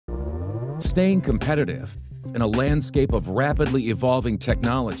Staying competitive in a landscape of rapidly evolving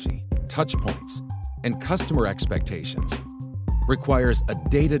technology, touchpoints, and customer expectations requires a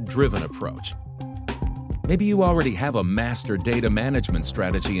data-driven approach. Maybe you already have a master data management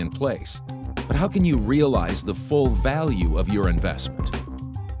strategy in place, but how can you realize the full value of your investment?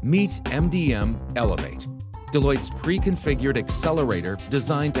 Meet MDM Elevate, Deloitte's pre-configured accelerator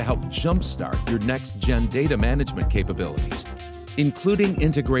designed to help jumpstart your next-gen data management capabilities, including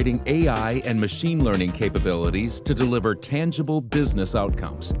integrating AI and machine learning capabilities to deliver tangible business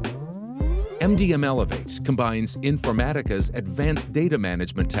outcomes. MDM Elevate combines Informatica's advanced data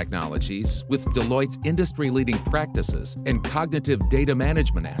management technologies with Deloitte's industry-leading practices and cognitive data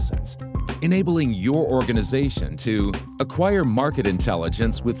management assets, enabling your organization to acquire market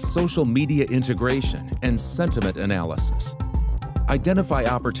intelligence with social media integration and sentiment analysis, identify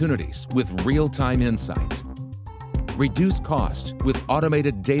opportunities with real-time insights, reduce cost with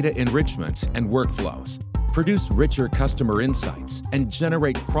automated data enrichment and workflows, produce richer customer insights, and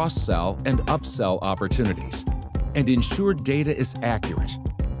generate cross-sell and upsell opportunities, and ensure data is accurate,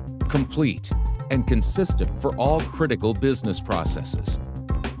 complete, and consistent for all critical business processes,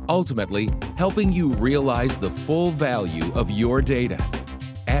 ultimately helping you realize the full value of your data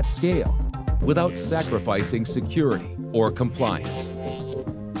at scale without sacrificing security or compliance.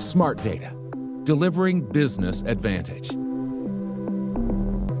 Smart data, delivering business advantage.